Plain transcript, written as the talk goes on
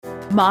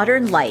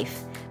Modern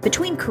life.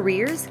 Between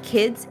careers,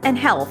 kids, and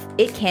health,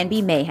 it can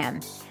be mayhem.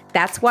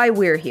 That's why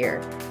we're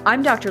here.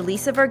 I'm Dr.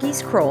 Lisa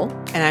Varghese Kroll.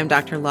 And I'm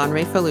Dr.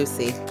 Lanre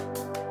Falusi.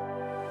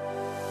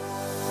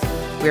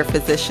 We're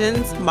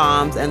physicians,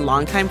 moms, and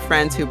longtime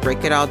friends who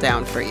break it all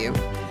down for you.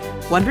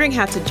 Wondering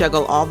how to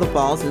juggle all the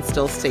balls and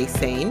still stay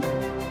sane?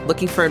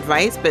 Looking for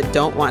advice but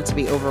don't want to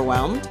be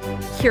overwhelmed?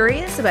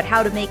 Curious about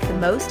how to make the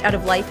most out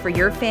of life for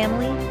your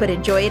family but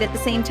enjoy it at the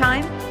same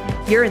time?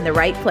 You're in the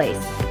right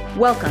place.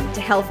 Welcome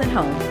to Health and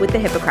Home with the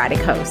Hippocratic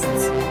hosts.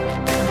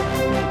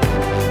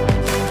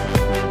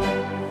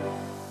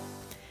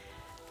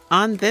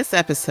 On this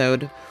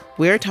episode,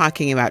 we're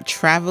talking about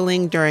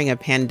traveling during a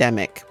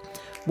pandemic.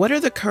 What are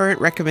the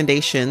current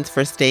recommendations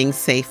for staying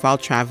safe while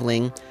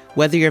traveling,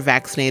 whether you're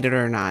vaccinated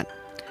or not?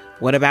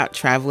 What about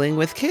traveling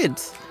with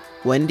kids?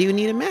 When do you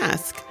need a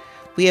mask?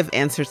 We have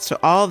answers to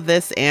all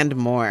this and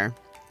more.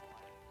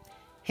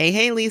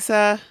 Hey,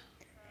 Lisa.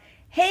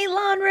 Hey,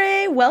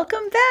 Lanre.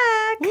 Welcome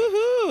back.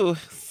 Woohoo!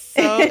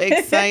 So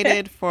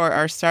excited for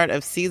our start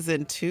of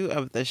season 2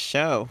 of the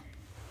show.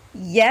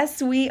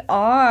 Yes, we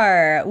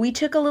are. We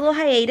took a little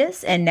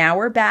hiatus, and now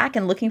we're back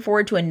and looking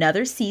forward to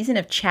another season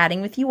of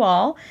chatting with you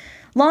all.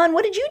 Lon,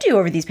 what did you do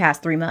over these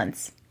past 3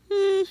 months?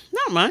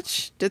 Not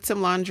much. Did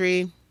some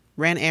laundry,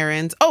 ran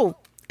errands. Oh,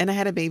 and I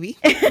had a baby.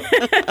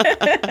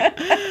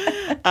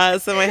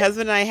 So my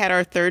husband and I had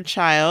our third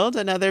child,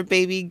 another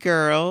baby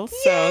girl.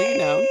 Yay!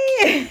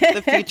 So,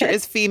 the future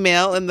is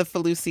female in the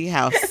Falusi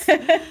house.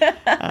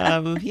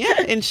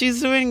 And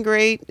she's doing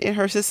great.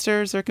 Her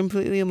sisters are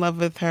completely in love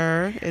with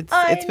her.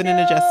 It's been an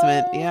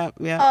adjustment. Yeah.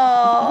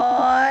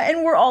 Aww,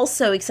 and we're all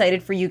so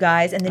excited for you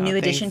guys and the new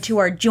addition to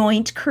our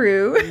joint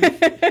crew.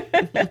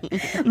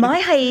 My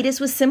hiatus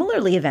was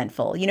similarly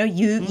eventful.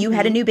 You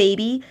had a new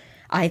baby.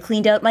 I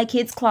cleaned out my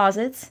kids'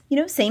 closets.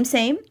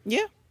 Same.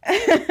 Yeah.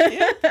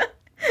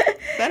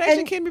 That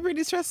actually can be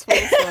pretty stressful.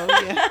 So,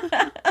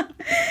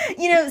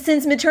 yeah.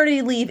 Since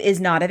maternity leave is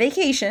not a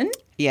vacation.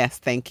 Yes,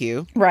 thank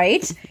you.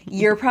 Right?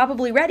 You're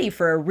probably ready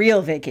for a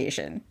real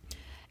vacation.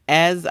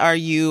 As are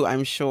you,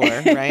 I'm sure,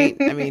 right?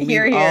 I mean,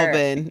 we've all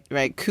been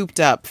cooped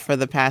up for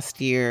the past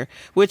year,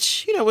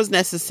 which, was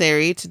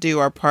necessary to do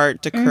our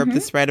part to curb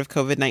the spread of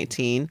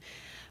COVID-19.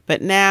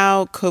 But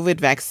now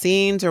COVID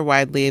vaccines are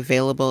widely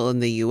available in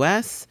the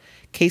U.S.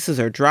 Cases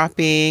are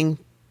dropping.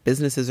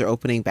 Businesses are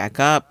opening back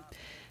up.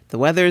 The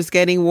weather is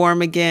getting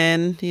warm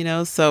again,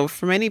 So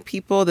for many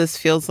people, this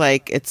feels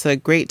like it's a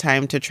great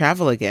time to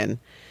travel again.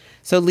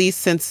 So Lise,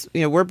 since,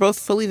 we're both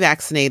fully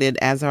vaccinated,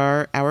 as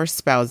are our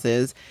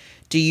spouses,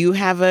 do you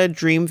have a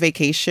dream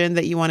vacation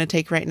that you want to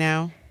take right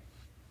now?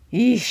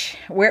 Yeesh.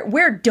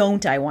 Where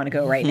don't I want to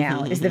go right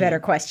now is the better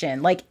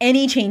question. Like,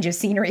 any change of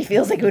scenery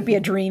feels like it would be a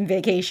dream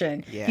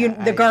vacation.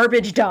 Yeah, the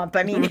garbage dump.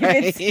 I mean,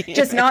 right? It's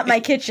just not my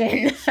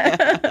kitchen.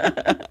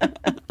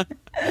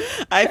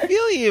 I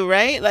feel you,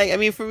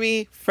 right? For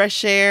me,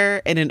 fresh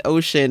air and an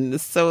ocean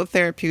is so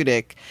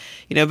therapeutic.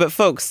 But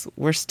folks,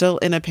 we're still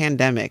in a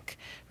pandemic,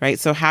 right?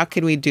 So how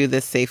can we do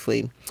this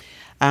safely?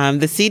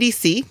 The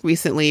CDC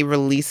recently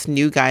released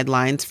new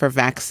guidelines for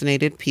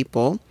vaccinated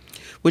people,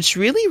 which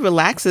really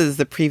relaxes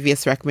the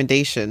previous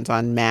recommendations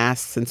on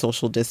masks and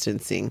social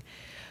distancing.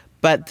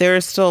 But there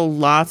are still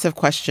lots of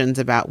questions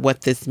about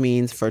what this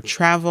means for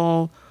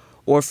travel,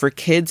 or for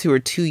kids who are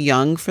too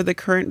young for the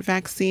current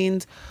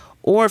vaccines,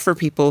 or for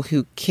people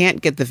who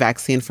can't get the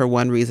vaccine for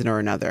one reason or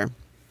another.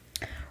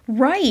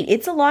 Right.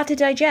 It's a lot to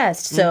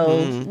digest.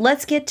 So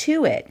let's get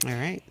to it. All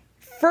right.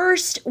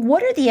 First,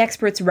 what are the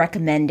experts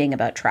recommending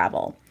about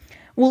travel?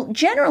 Well,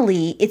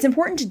 generally, it's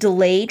important to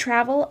delay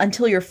travel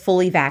until you're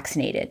fully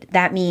vaccinated.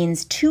 That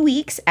means 2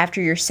 weeks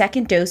after your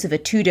second dose of a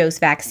 2-dose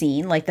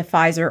vaccine, like the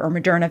Pfizer or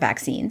Moderna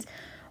vaccines,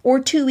 or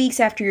 2 weeks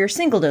after your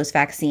single-dose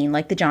vaccine,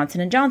 like the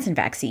Johnson & Johnson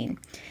vaccine.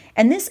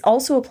 And this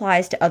also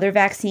applies to other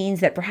vaccines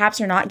that perhaps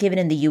are not given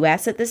in the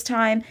U.S. at this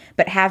time,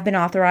 but have been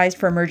authorized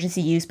for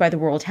emergency use by the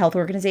World Health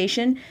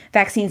Organization,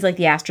 vaccines like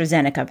the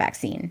AstraZeneca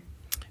vaccine.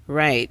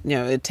 Right.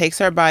 It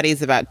takes our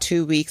bodies about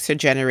 2 weeks to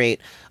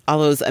generate all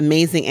those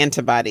amazing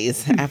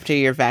antibodies after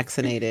you're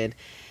vaccinated.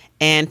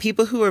 And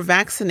people who are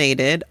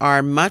vaccinated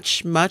are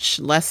much, much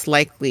less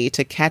likely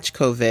to catch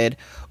COVID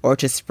or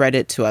to spread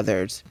it to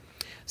others.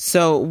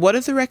 So what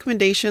are the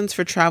recommendations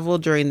for travel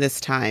during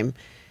this time?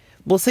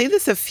 We'll say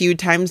this a few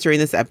times during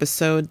this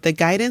episode. The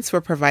guidance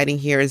we're providing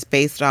here is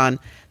based on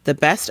the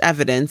best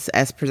evidence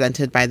as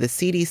presented by the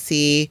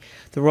CDC,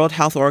 the World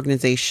Health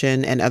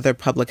Organization, and other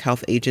public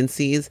health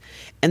agencies.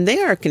 And they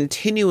are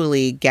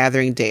continually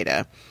gathering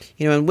data.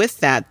 And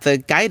with that, the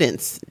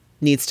guidance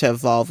needs to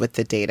evolve with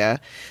the data.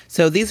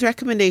 So these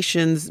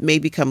recommendations may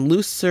become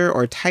looser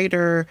or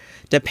tighter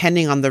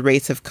depending on the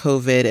rates of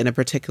COVID in a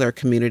particular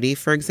community,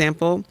 for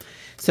example.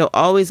 So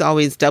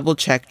always double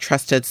check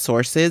trusted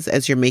sources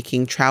as you're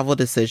making travel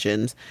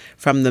decisions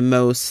from the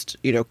most,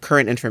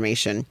 current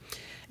information.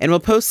 And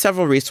we'll post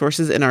several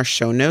resources in our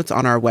show notes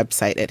on our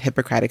website at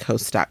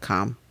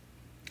hippocratichost.com.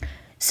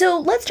 So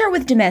let's start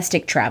with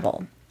domestic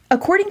travel.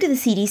 According to the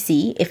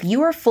CDC, if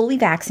you are fully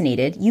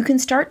vaccinated, you can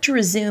start to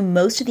resume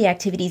most of the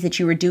activities that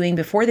you were doing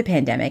before the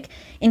pandemic,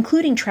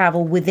 including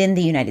travel within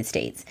the United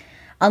States.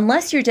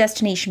 Unless your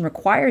destination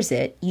requires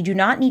it, you do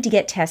not need to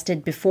get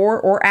tested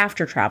before or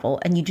after travel,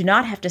 and you do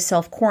not have to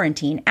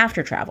self-quarantine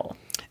after travel.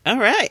 All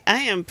right. I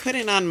am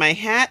putting on my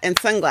hat and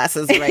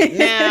sunglasses right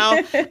now.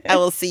 I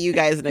will see you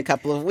guys in a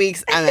couple of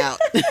weeks. I'm out.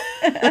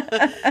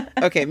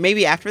 Okay,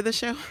 maybe after the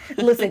show.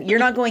 Listen, you're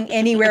not going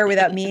anywhere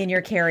without me and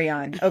your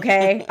carry-on,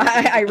 okay?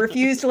 I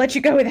refuse to let you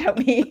go without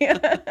me.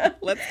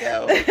 Let's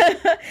go.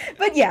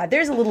 But yeah,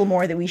 there's a little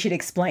more that we should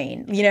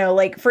explain.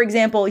 Like, for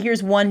example,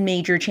 here's one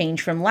major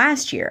change from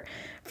last year.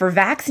 For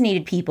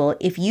vaccinated people,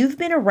 if you've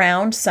been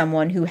around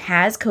someone who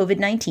has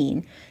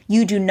COVID-19,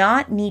 you do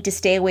not need to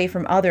stay away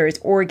from others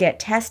or get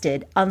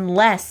tested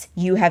unless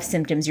you have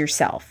symptoms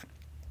yourself.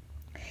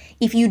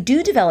 If you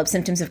do develop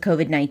symptoms of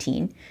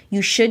COVID-19,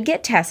 you should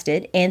get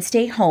tested and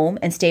stay home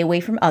and stay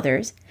away from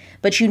others,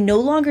 but you no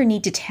longer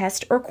need to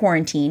test or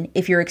quarantine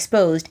if you're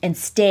exposed and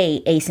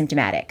stay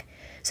asymptomatic.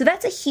 So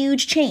that's a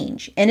huge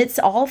change, and it's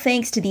all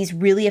thanks to these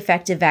really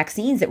effective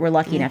vaccines that we're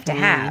lucky enough to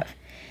have.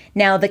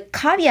 Now, the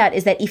caveat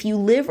is that if you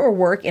live or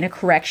work in a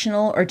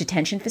correctional or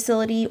detention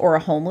facility or a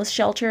homeless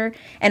shelter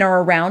and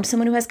are around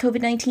someone who has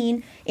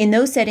COVID-19, in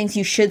those settings,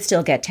 you should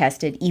still get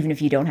tested even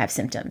if you don't have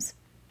symptoms.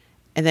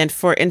 And then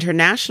for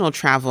international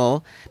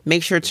travel,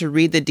 make sure to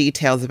read the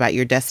details about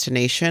your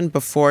destination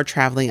before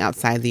traveling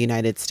outside the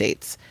United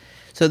States.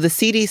 So the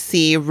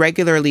CDC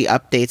regularly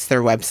updates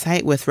their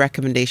website with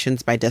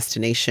recommendations by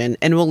destination,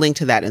 and we'll link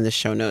to that in the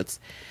show notes.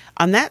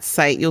 On that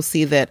site, you'll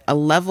see that a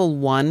level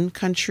 1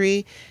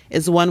 country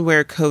is one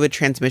where COVID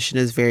transmission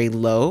is very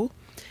low,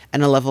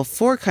 and a level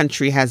 4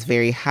 country has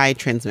very high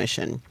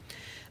transmission.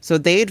 So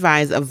they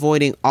advise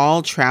avoiding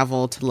all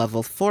travel to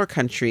level 4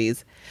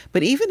 countries.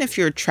 But even if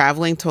you're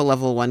traveling to a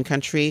level 1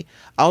 country,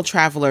 all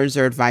travelers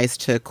are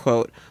advised to,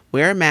 quote,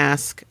 wear a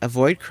mask,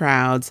 avoid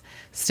crowds,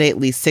 stay at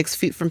least 6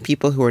 feet from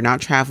people who are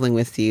not traveling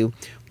with you,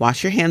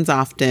 wash your hands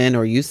often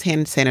or use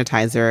hand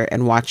sanitizer,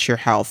 and watch your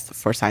health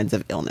for signs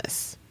of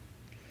illness.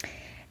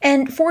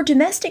 And for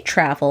domestic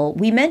travel,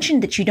 we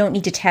mentioned that you don't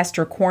need to test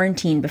or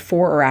quarantine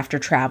before or after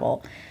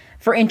travel.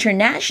 For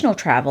international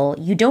travel,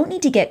 you don't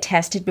need to get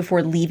tested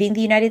before leaving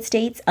the United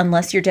States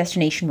unless your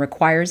destination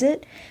requires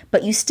it,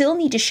 but you still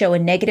need to show a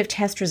negative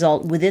test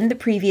result within the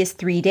previous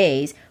 3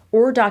 days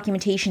or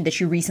documentation that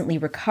you recently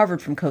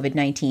recovered from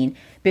COVID-19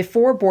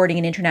 before boarding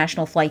an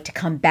international flight to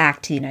come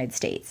back to the United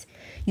States.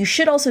 You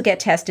should also get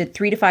tested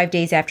 3 to 5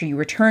 days after you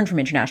return from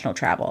international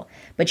travel,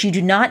 but you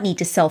do not need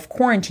to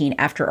self-quarantine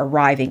after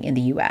arriving in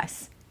the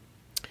U.S.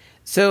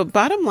 So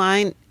bottom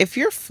line, if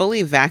you're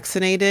fully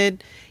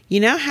vaccinated, you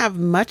now have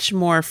much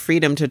more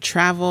freedom to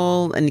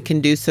travel and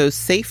can do so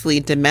safely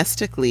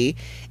domestically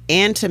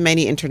and to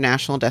many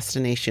international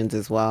destinations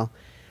as well.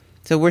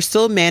 So we're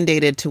still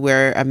mandated to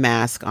wear a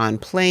mask on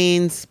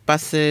planes,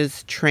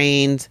 buses,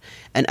 trains,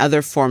 and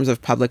other forms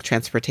of public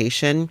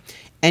transportation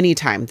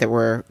anytime that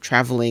we're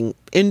traveling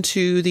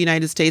into the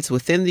United States,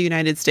 within the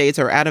United States,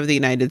 or out of the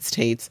United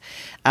States,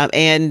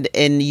 and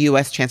in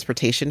U.S.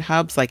 transportation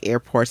hubs like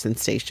airports and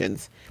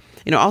stations.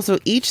 Also,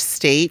 each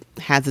state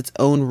has its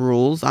own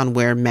rules on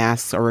where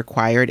masks are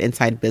required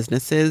inside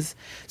businesses.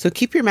 So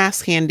keep your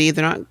mask handy.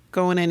 They're not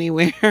going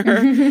anywhere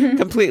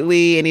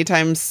completely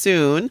anytime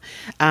soon.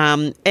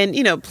 And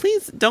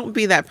please don't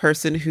be that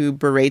person who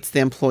berates the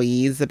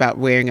employees about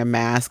wearing a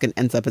mask and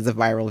ends up as a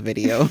viral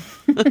video.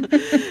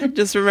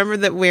 Just remember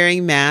that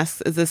wearing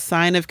masks is a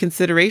sign of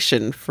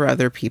consideration for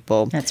other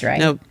people. That's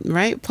right.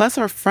 Right? Plus,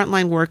 our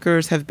frontline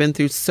workers have been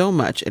through so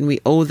much, and we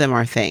owe them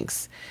our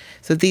thanks.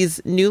 So these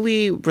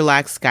newly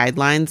relaxed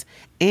guidelines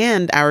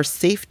and our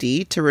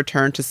safety to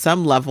return to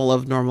some level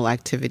of normal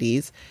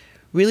activities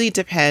really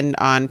depend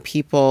on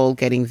people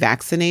getting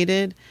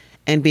vaccinated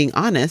and being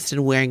honest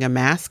and wearing a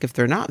mask if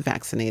they're not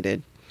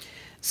vaccinated.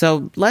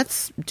 So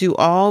let's do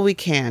all we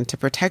can to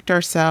protect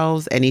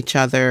ourselves and each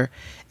other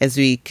as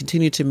we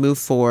continue to move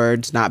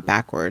forwards, not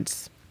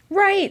backwards.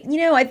 Right.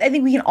 I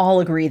think we can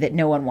all agree that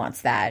no one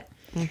wants that.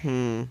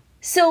 Mm-hmm.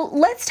 So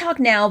let's talk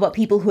now about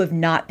people who have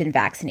not been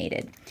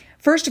vaccinated.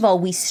 First of all,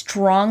 we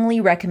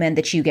strongly recommend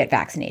that you get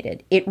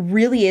vaccinated. It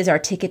really is our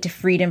ticket to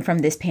freedom from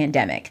this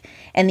pandemic,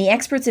 and the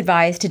experts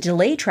advise to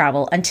delay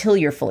travel until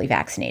you're fully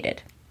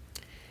vaccinated.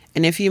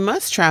 And if you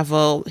must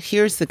travel,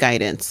 here's the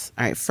guidance.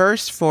 All right,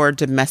 first for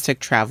domestic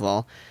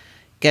travel,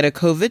 get a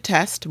COVID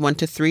test 1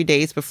 to 3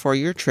 days before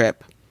your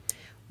trip.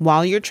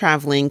 While you're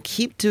traveling,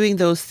 keep doing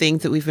those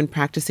things that we've been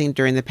practicing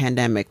during the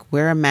pandemic.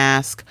 Wear a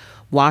mask,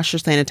 wash or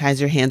sanitize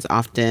your hands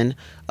often,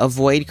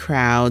 avoid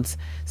crowds,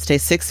 stay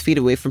 6 feet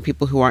away from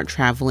people who aren't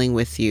traveling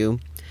with you.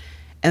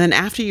 And then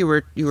after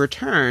you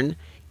return,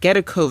 get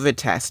a COVID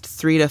test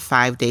 3 to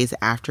 5 days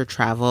after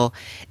travel.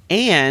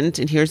 And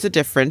here's the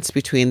difference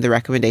between the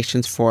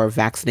recommendations for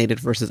vaccinated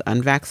versus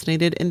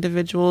unvaccinated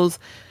individuals.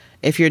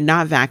 If you're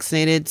not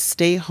vaccinated,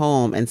 stay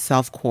home and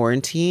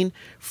self-quarantine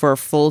for a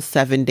full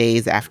 7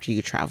 days after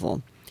you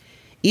travel.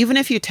 Even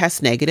if you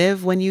test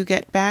negative when you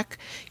get back,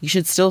 you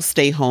should still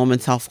stay home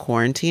and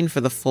self-quarantine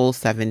for the full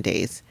 7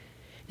 days.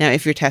 Now,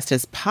 if your test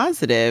is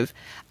positive,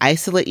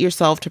 isolate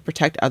yourself to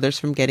protect others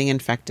from getting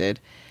infected.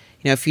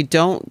 If you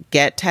don't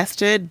get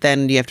tested,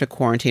 then you have to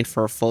quarantine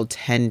for a full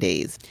 10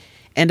 days.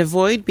 And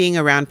avoid being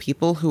around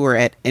people who are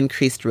at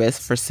increased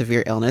risk for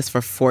severe illness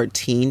for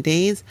 14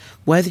 days,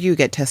 whether you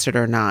get tested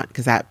or not,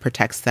 because that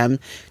protects them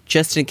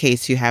just in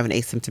case you have an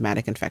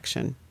asymptomatic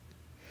infection.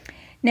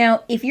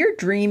 Now, if you're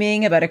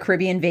dreaming about a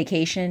Caribbean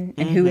vacation,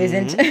 and who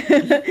isn't,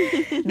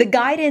 the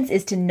guidance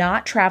is to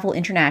not travel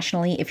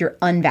internationally if you're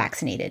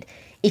unvaccinated.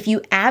 If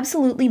you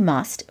absolutely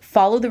must,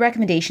 follow the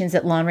recommendations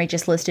that Lanre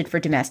just listed for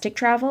domestic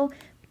travel,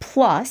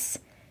 plus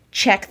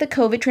check the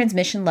COVID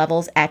transmission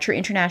levels at your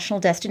international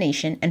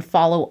destination and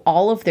follow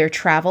all of their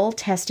travel,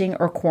 testing,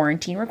 or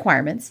quarantine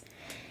requirements.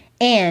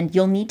 And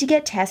you'll need to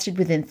get tested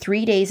within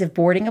 3 days of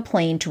boarding a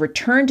plane to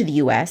return to the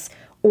U.S.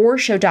 or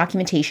show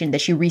documentation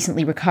that you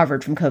recently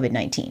recovered from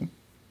COVID-19.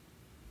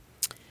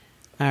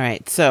 All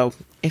right. So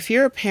if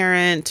you're a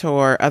parent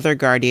or other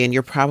guardian,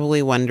 you're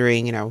probably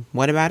wondering,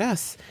 what about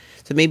us?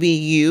 So maybe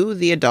you,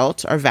 the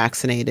adult, are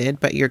vaccinated,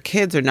 but your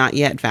kids are not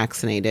yet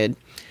vaccinated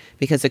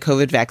because the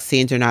COVID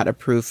vaccines are not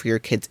approved for your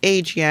kid's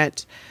age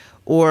yet.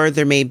 Or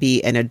there may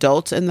be an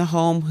adult in the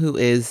home who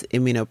is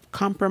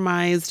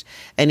immunocompromised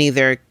and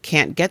either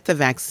can't get the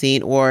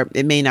vaccine or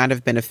it may not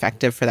have been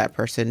effective for that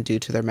person due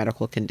to their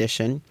medical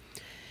condition.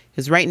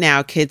 Because right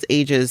now, kids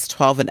ages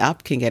 12 and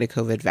up can get a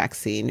COVID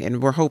vaccine.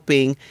 And we're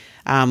hoping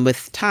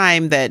with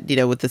time that,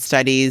 with the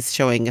studies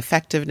showing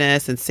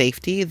effectiveness and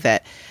safety,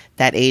 that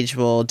age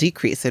will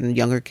decrease and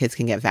younger kids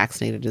can get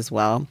vaccinated as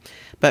well.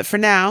 But for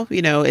now,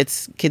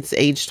 it's kids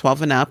age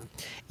 12 and up.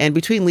 And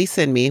between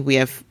Lisa and me, we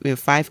have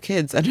 5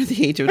 kids under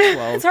the age of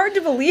 12. It's hard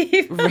to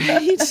believe.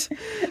 Right?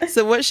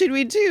 So what should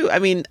we do? I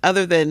mean,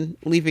 other than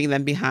leaving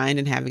them behind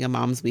and having a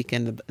mom's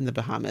weekend in the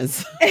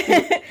Bahamas.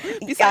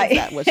 Besides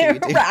that, what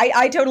should we do?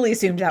 I totally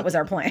assumed that was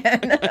our plan.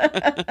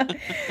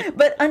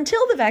 But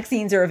until the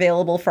vaccines are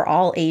available for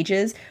all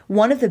ages,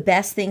 one of the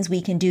best things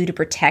we can do to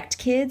protect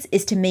kids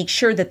is to make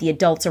sure that the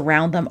adults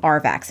around them are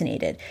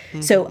vaccinated.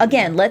 Mm-hmm. So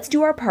again, let's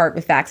do our part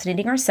with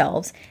vaccinating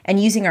ourselves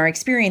and using our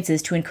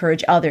experiences to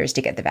encourage others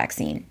to get the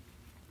vaccine.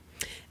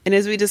 And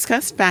as we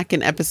discussed back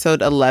in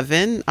episode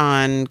 11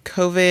 on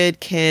COVID,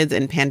 kids,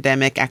 and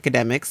pandemic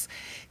academics,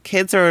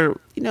 kids are,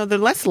 they're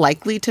less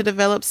likely to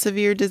develop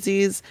severe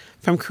disease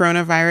from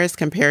coronavirus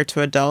compared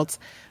to adults,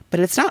 but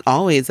it's not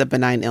always a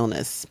benign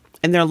illness.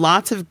 And there are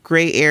lots of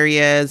gray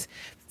areas,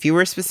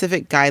 fewer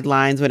specific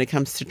guidelines when it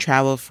comes to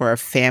travel for a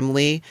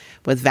family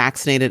with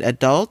vaccinated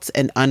adults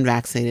and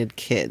unvaccinated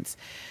kids.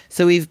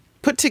 So we've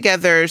put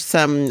together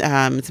some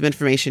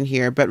information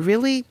here, but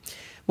really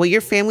what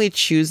your family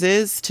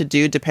chooses to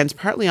do depends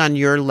partly on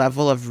your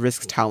level of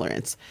risk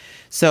tolerance.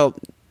 So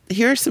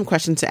here are some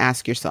questions to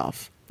ask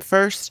yourself.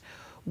 First,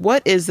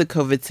 what is the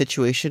COVID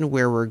situation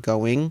where we're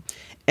going?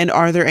 And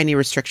are there any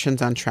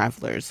restrictions on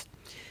travelers?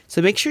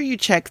 So make sure you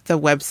check the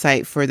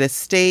website for the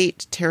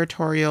state,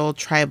 territorial,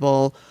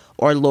 tribal,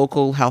 or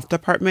local health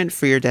department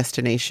for your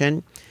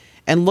destination.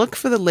 And look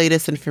for the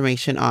latest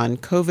information on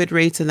COVID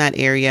rates in that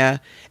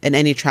area and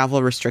any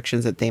travel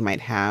restrictions that they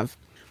might have.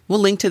 We'll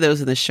link to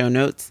those in the show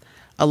notes,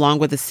 along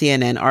with a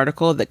CNN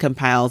article that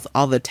compiles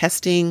all the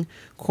testing,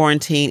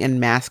 quarantine, and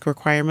mask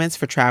requirements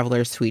for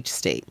travelers to each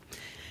state.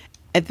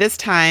 At this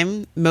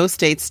time, most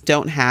states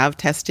don't have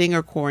testing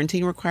or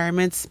quarantine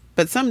requirements,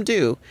 but some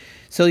do.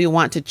 So you'll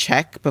want to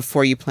check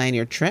before you plan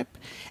your trip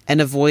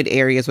and avoid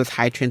areas with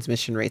high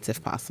transmission rates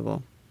if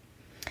possible.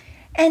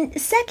 And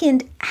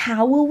second,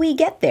 how will we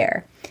get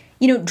there?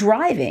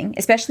 Driving,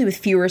 especially with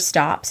fewer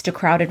stops to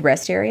crowded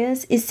rest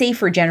areas, is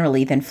safer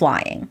generally than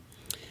flying.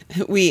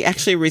 We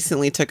actually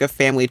recently took a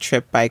family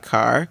trip by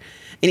car,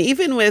 and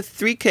even with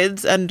 3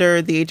 kids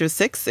under the age of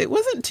 6, it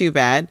wasn't too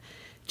bad.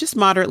 Just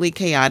moderately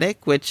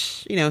chaotic,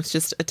 which, is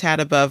just a tad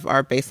above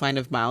our baseline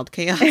of mild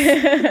chaos.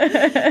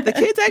 The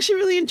kids actually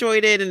really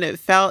enjoyed it, and it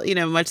felt,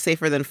 much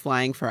safer than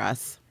flying for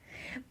us.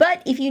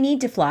 But if you need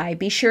to fly,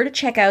 be sure to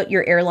check out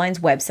your airline's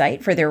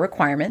website for their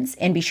requirements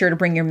and be sure to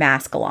bring your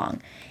mask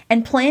along.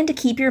 And plan to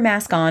keep your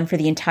mask on for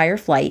the entire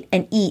flight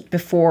and eat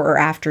before or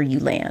after you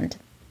land.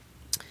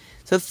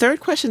 So third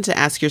question to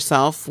ask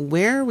yourself,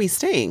 where are we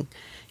staying?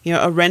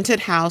 A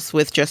rented house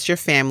with just your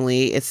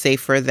family is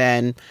safer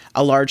than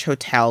a large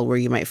hotel where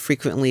you might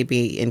frequently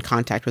be in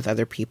contact with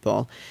other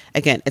people.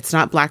 Again, it's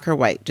not black or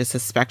white, just a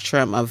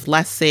spectrum of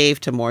less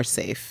safe to more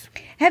safe.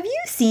 Have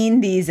you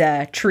seen these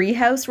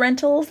treehouse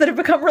rentals that have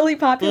become really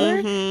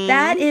popular? Mm-hmm.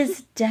 That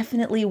is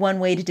definitely one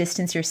way to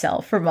distance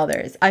yourself from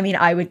others. I mean,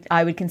 I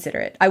would consider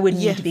it. I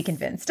wouldn't need to be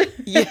convinced.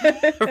 Yeah,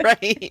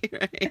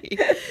 right.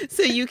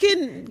 So you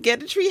can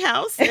get a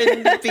treehouse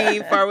and be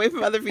far away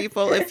from other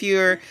people if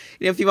you're,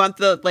 if you want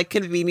the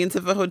convenience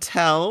of a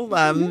hotel.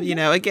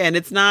 Again,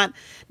 it's not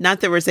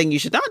that we're saying you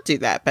should not do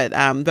that,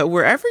 but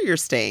wherever you're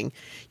staying,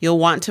 you'll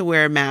want to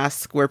wear a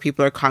mask where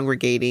people are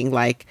congregating,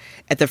 like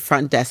at the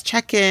front desk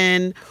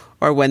check-in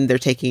or when they're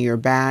taking your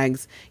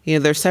bags.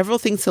 There's several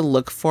things to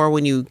look for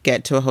when you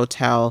get to a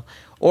hotel,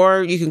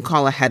 or you can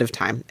call ahead of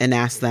time and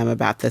ask them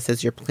about this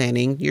as you're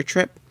planning your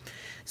trip.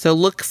 So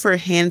look for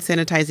hand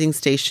sanitizing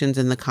stations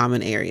in the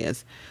common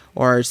areas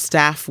or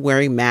staff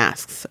wearing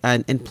masks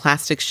and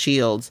plastic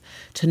shields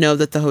to know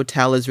that the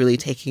hotel is really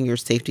taking your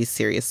safety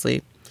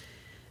seriously.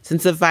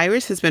 Since the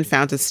virus has been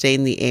found to stay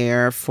in the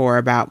air for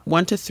about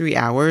 1 to 3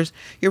 hours,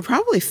 you're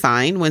probably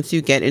fine once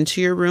you get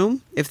into your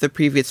room if the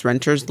previous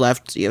renters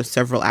left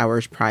several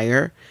hours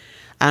prior.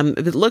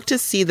 But look to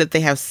see that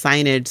they have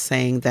signage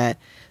saying that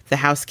the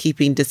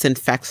housekeeping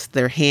disinfects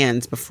their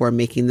hands before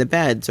making the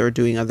beds or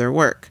doing other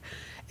work,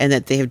 and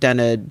that they have done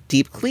a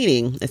deep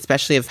cleaning,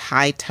 especially of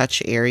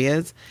high-touch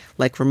areas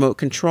like remote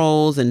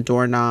controls and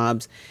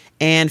doorknobs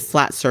and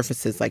flat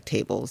surfaces like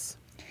tables.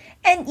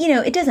 And,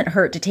 it doesn't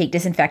hurt to take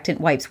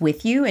disinfectant wipes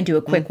with you and do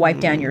a quick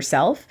wipe down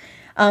yourself.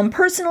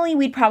 Personally,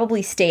 we'd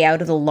probably stay out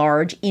of the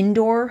large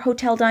indoor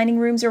hotel dining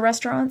rooms or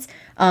restaurants.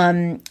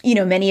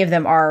 Many of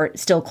them are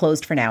still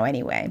closed for now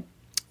anyway.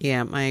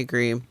 Yeah, I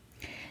agree.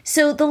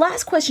 So the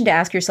last question to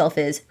ask yourself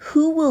is,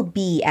 who will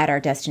be at our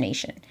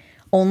destination?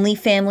 Only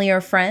family or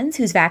friends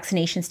whose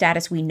vaccination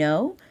status we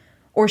know?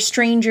 Or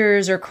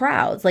strangers or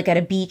crowds, like at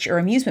a beach or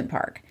amusement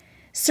park?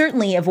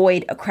 Certainly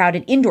avoid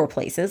crowded indoor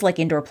places like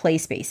indoor play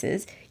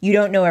spaces. You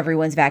don't know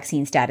everyone's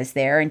vaccine status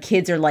there, and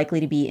kids are likely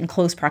to be in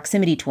close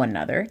proximity to one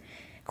another.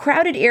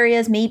 Crowded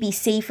areas may be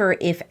safer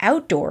if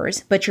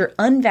outdoors, but your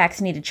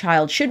unvaccinated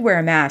child should wear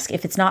a mask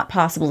if it's not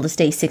possible to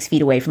stay 6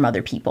 feet away from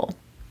other people.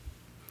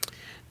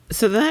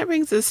 So that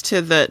brings us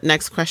to the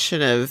next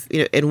question of,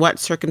 in what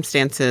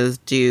circumstances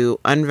do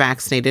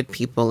unvaccinated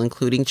people,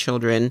 including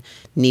children,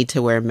 need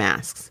to wear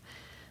masks?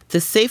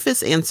 The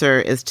safest answer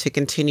is to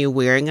continue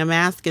wearing a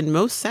mask in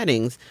most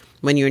settings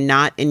when you're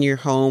not in your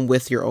home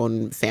with your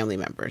own family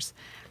members.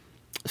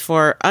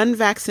 For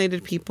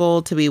unvaccinated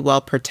people to be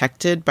well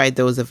protected by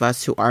those of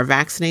us who are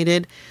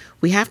vaccinated,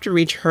 we have to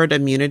reach herd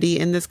immunity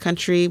in this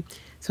country.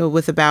 So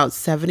with about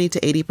 70 to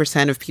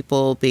 80% of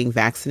people being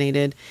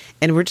vaccinated,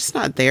 and we're just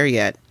not there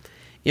yet.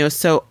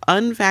 So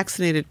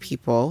unvaccinated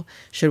people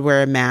should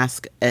wear a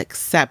mask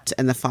except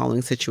in the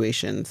following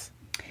situations.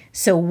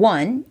 So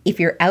 1, if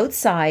you're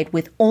outside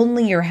with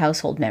only your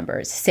household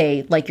members,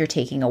 say like you're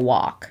taking a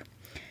walk.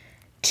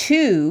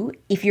 2,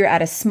 if you're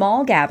at a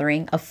small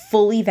gathering of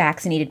fully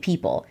vaccinated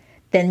people,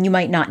 then you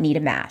might not need a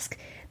mask.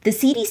 The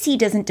CDC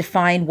doesn't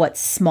define what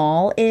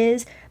small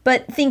is,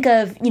 but think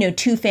of,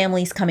 2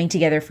 families coming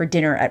together for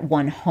dinner at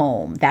one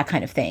home, that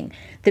kind of thing.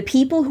 The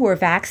people who are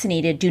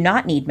vaccinated do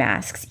not need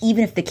masks,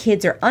 even if the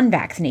kids are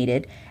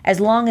unvaccinated, as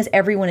long as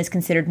everyone is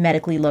considered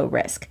medically low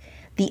risk.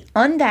 The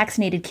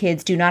unvaccinated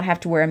kids do not have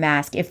to wear a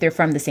mask if they're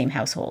from the same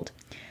household.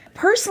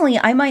 Personally,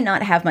 I might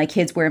not have my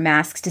kids wear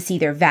masks to see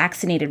their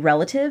vaccinated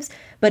relatives,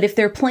 but if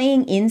they're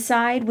playing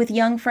inside with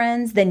young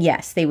friends, then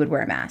yes, they would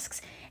wear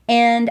masks.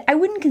 And I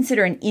wouldn't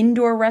consider an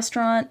indoor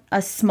restaurant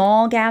a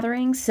small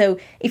gathering. So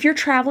if you're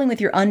traveling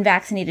with your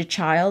unvaccinated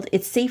child,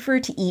 it's safer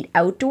to eat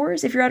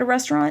outdoors if you're at a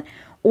restaurant,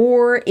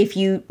 or if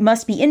you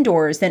must be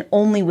indoors, then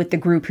only with the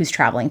group who's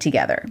traveling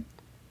together.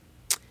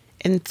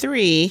 And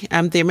 3,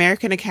 the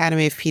American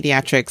Academy of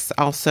Pediatrics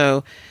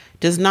also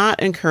does not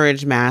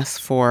encourage masks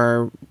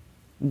for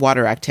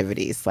water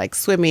activities like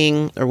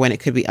swimming or when it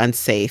could be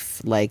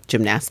unsafe like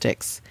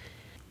gymnastics.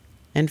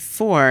 And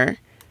 4,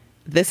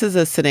 this is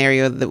a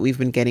scenario that we've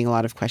been getting a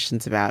lot of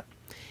questions about.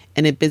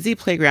 In a busy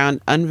playground,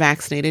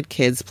 unvaccinated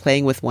kids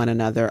playing with one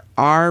another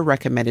are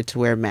recommended to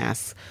wear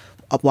masks,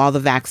 while the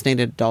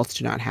vaccinated adults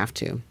do not have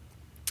to.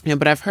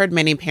 But I've heard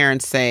many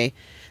parents say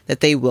that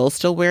they will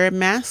still wear a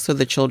mask so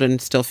the children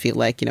still feel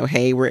like,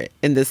 hey, we're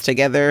in this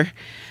together,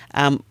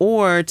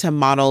 or to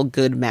model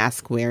good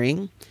mask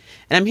wearing.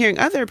 And I'm hearing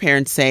other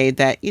parents say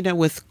that,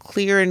 with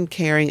clear and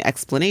caring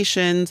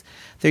explanations,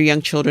 their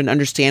young children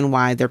understand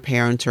why their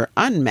parents are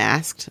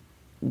unmasked,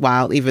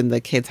 while even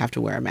the kids have to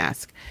wear a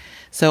mask.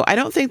 So I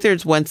don't think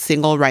there's one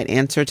single right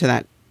answer to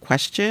that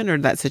question or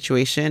that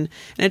situation.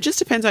 And it just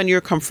depends on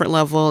your comfort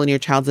level and your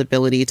child's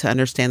ability to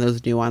understand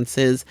those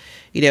nuances.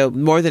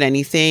 More than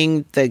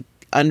anything, the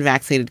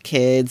unvaccinated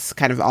kids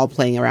kind of all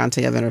playing around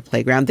together in a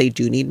playground, they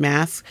do need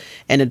masks,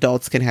 and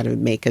adults can kind of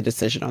make a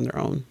decision on their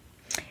own.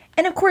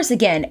 And of course,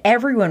 again,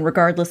 everyone,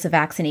 regardless of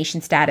vaccination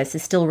status,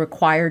 is still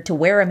required to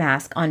wear a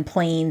mask on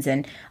planes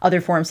and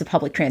other forms of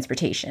public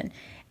transportation.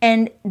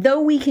 And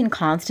though we can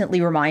constantly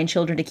remind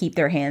children to keep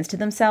their hands to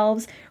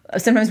themselves,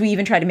 sometimes we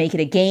even try to make it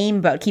a game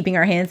about keeping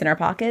our hands in our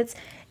pockets,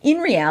 in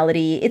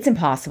reality, it's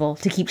impossible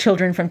to keep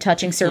children from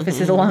touching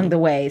surfaces along the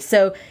way.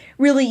 So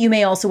really, you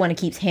may also want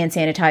to keep hand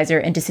sanitizer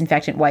and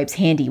disinfectant wipes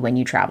handy when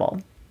you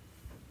travel.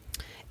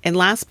 And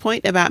last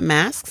point about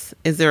masks,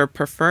 is there a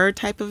preferred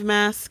type of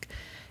mask?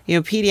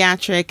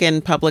 Pediatric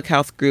and public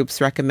health groups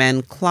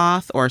recommend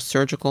cloth or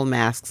surgical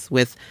masks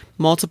with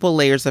multiple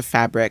layers of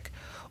fabric,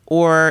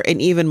 or an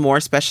even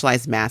more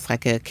specialized mask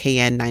like a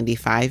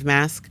KN95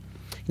 mask.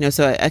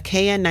 So a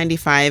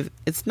KN95,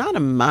 it's not a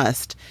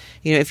must.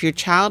 If your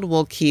child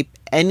will keep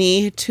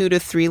any 2 to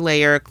 3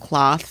 layer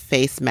cloth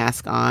face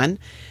mask on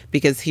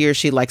because he or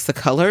she likes the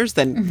colors,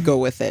 then go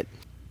with it.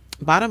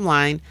 Bottom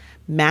line,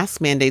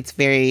 mask mandates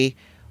vary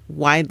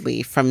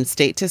widely from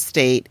state to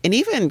state and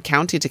even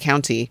county to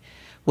county.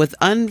 With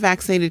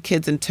unvaccinated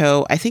kids in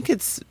tow, I think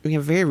it's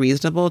very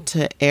reasonable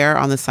to err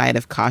on the side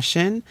of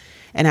caution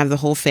and have the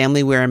whole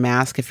family wear a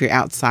mask if you're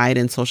outside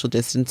and social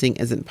distancing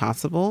isn't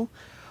possible,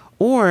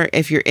 or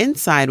if you're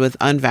inside with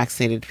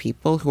unvaccinated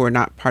people who are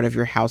not part of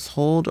your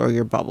household or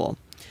your bubble.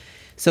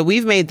 So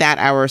we've made that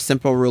our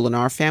simple rule in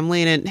our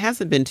family, and it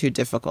hasn't been too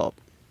difficult.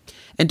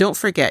 And don't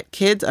forget,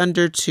 kids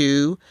under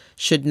 2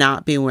 should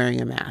not be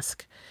wearing a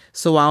mask.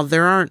 So while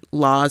there aren't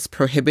laws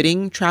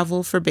prohibiting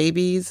travel for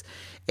babies,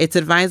 it's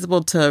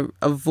advisable to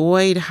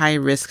avoid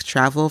high-risk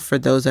travel for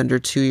those under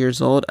 2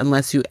 years old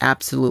unless you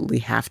absolutely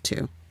have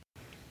to.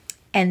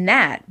 And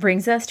that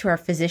brings us to our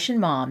Physician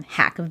Mom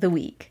Hack of the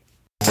Week.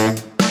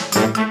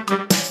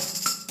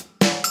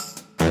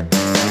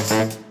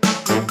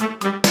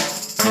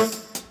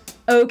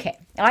 Okay,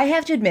 I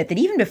have to admit that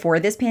even before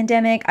this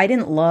pandemic, I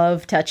didn't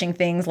love touching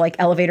things like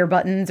elevator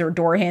buttons or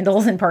door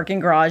handles in parking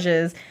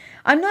garages.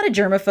 I'm not a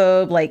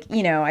germaphobe.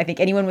 I think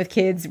anyone with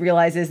kids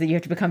realizes that you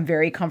have to become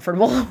very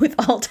comfortable with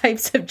all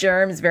types of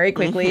germs very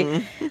quickly.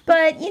 Mm-hmm.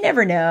 But you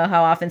never know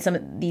how often some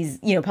of these,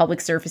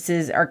 public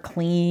surfaces are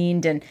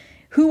cleaned, and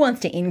who wants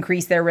to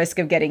increase their risk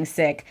of getting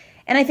sick?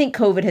 And I think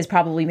COVID has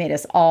probably made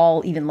us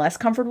all even less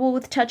comfortable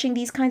with touching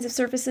these kinds of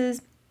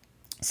surfaces.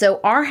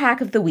 So our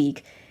hack of the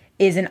week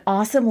is an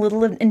awesome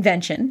little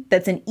invention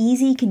that's an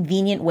easy,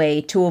 convenient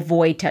way to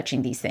avoid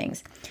touching these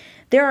things.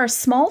 There are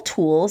small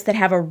tools that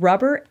have a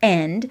rubber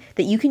end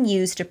that you can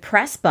use to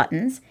press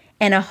buttons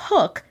and a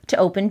hook to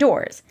open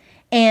doors.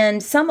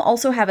 And some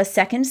also have a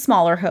second,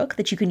 smaller hook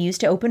that you can use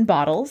to open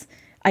bottles.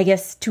 I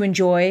guess to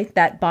enjoy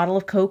that bottle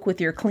of Coke with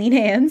your clean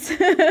hands.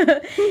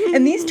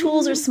 And these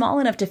tools are small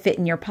enough to fit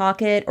in your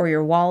pocket or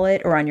your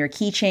wallet or on your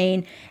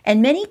keychain,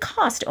 and many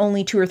cost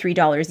only $2 or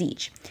 $3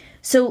 each.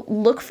 So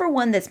look for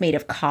one that's made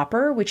of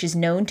copper, which is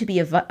known to be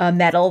a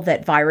metal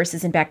that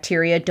viruses and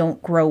bacteria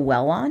don't grow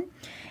well on.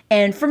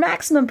 And for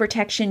maximum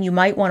protection, you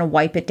might want to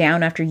wipe it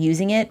down after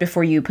using it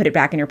before you put it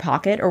back in your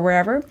pocket or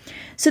wherever.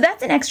 So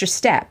that's an extra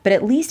step, but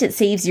at least it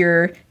saves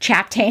your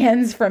chapped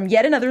hands from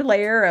yet another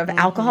layer of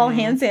alcohol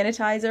hand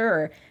sanitizer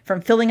or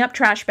from filling up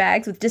trash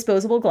bags with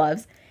disposable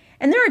gloves.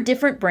 And there are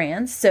different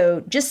brands,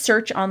 so just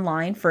search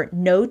online for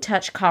No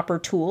Touch Copper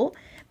Tool.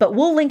 But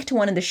we'll link to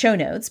one in the show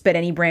notes, but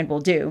any brand will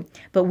do.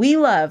 But we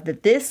love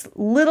that this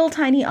little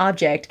tiny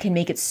object can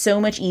make it so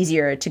much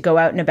easier to go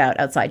out and about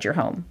outside your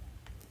home.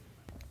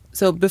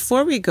 So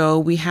before we go,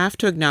 we have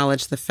to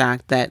acknowledge the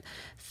fact that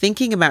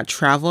thinking about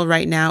travel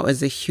right now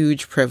is a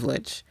huge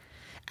privilege.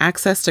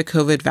 Access to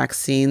COVID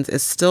vaccines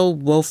is still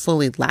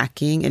woefully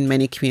lacking in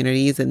many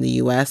communities in the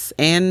U.S.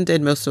 and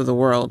in most of the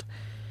world.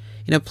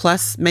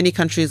 Plus many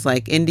countries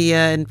like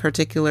India in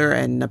particular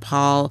and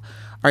Nepal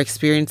are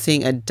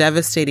experiencing a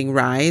devastating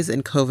rise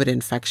in COVID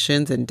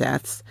infections and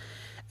deaths.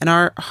 And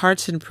our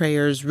hearts and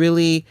prayers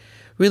really,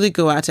 really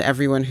go out to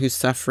everyone who's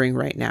suffering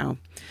right now.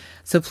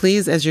 So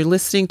please, as you're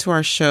listening to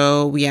our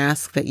show, we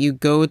ask that you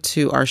go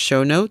to our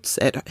show notes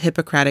at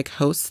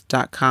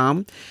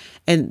hippocratichosts.com.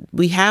 And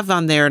we have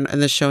on there in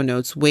the show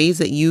notes ways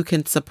that you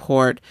can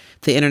support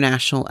the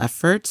international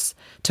efforts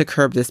to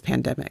curb this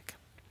pandemic.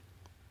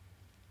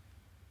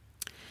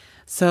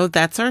 So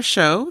that's our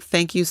show.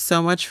 Thank you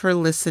so much for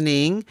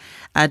listening.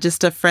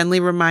 Just a friendly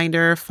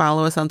reminder,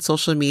 follow us on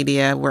social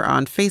media. We're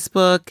on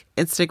Facebook,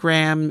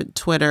 Instagram,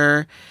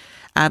 Twitter.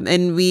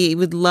 And we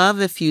would love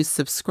if you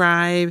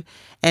subscribe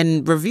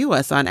and review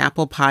us on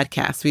Apple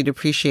Podcasts. We'd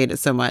appreciate it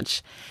so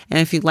much. And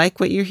if you like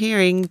what you're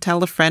hearing,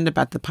 tell a friend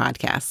about the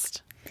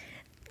podcast.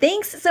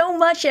 Thanks so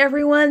much,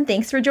 everyone.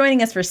 Thanks for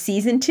joining us for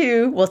Season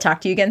 2. We'll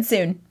talk to you again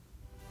soon.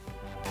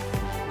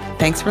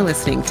 Thanks for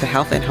listening to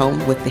Health at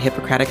Home with the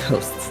Hippocratic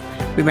Hosts.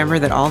 Remember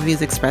that all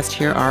views expressed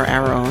here are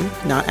our own,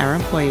 not our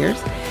employers,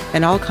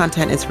 and all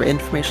content is for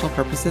informational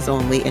purposes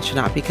only and should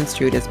not be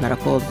construed as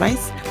medical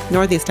advice,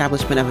 nor the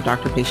establishment of a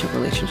doctor-patient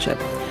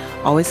relationship.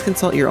 Always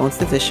consult your own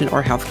physician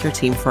or healthcare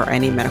team for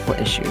any medical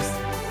issues.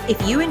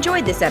 If you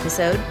enjoyed this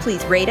episode,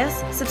 please rate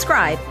us,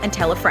 subscribe, and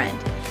tell a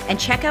friend. And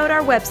check out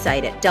our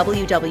website at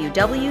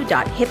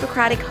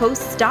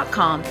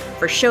www.hippocratichosts.com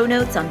for show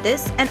notes on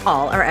this and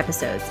all our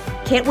episodes.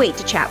 Can't wait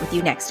to chat with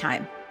you next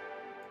time.